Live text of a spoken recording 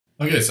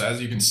Okay, so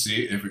as you can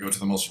see, if we go to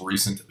the most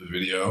recent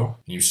video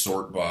and you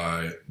sort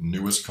by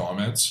newest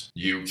comments,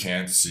 you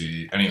can't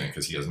see anything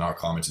because he has not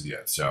commented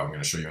yet. So I'm going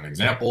to show you an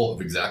example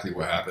of exactly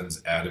what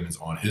happens. Adam is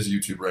on his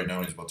YouTube right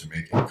now. He's about to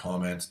make a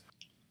comment.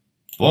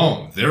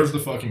 Boom, there's the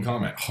fucking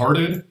comment.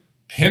 Hearted,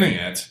 pinning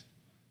it.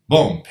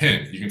 Boom,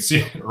 pinned. You can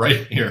see it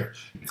right here.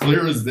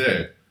 Clear as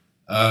day.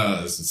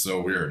 This is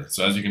so weird.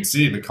 So as you can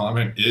see, the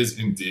comment is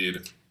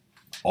indeed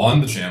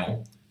on the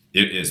channel.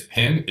 It is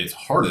pinned. It's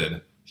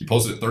hearted. He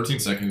posted it 13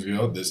 seconds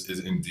ago. This is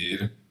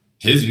indeed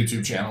his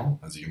YouTube channel.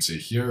 As you can see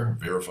here,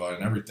 verified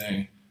and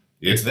everything.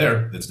 It's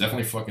there. It's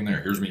definitely fucking there.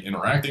 Here's me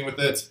interacting with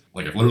it.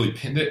 Like I've literally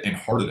pinned it and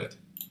hearted it.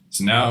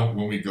 So now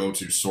when we go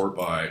to sort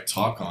by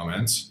top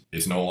comments,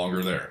 it's no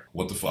longer there.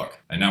 What the fuck?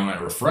 And now when I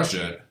refresh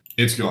it,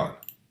 it's gone.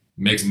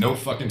 Makes no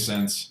fucking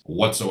sense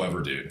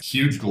whatsoever, dude.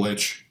 Huge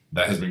glitch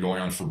that has been going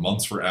on for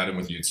months for Adam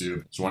with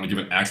YouTube. So I want to give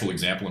an actual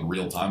example in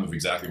real time of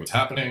exactly what's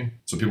happening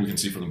so people can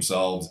see for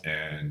themselves,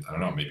 and I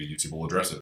don't know, maybe YouTube will address it.